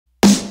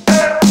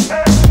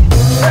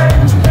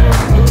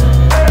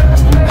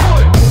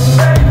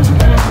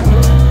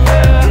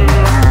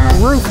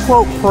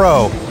Quote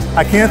Pro.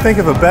 I can't think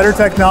of a better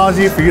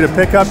technology for you to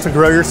pick up to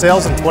grow your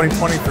sales in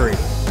 2023.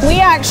 We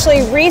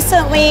actually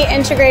recently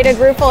integrated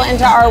Roofle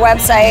into our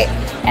website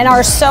and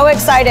are so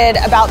excited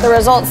about the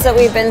results that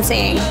we've been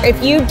seeing.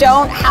 If you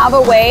don't have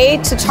a way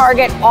to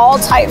target all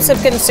types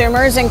of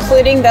consumers,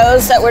 including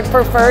those that would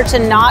prefer to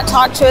not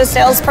talk to a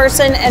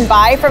salesperson and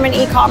buy from an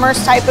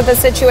e-commerce type of a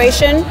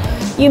situation,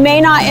 you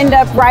may not end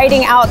up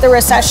riding out the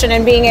recession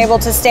and being able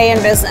to stay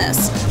in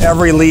business.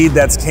 Every lead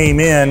that's came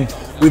in,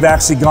 we've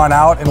actually gone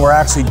out and we're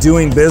actually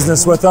doing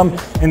business with them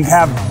and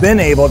have been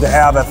able to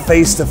have a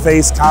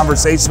face-to-face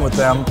conversation with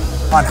them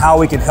on how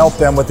we can help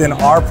them within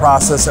our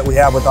process that we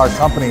have with our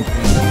company.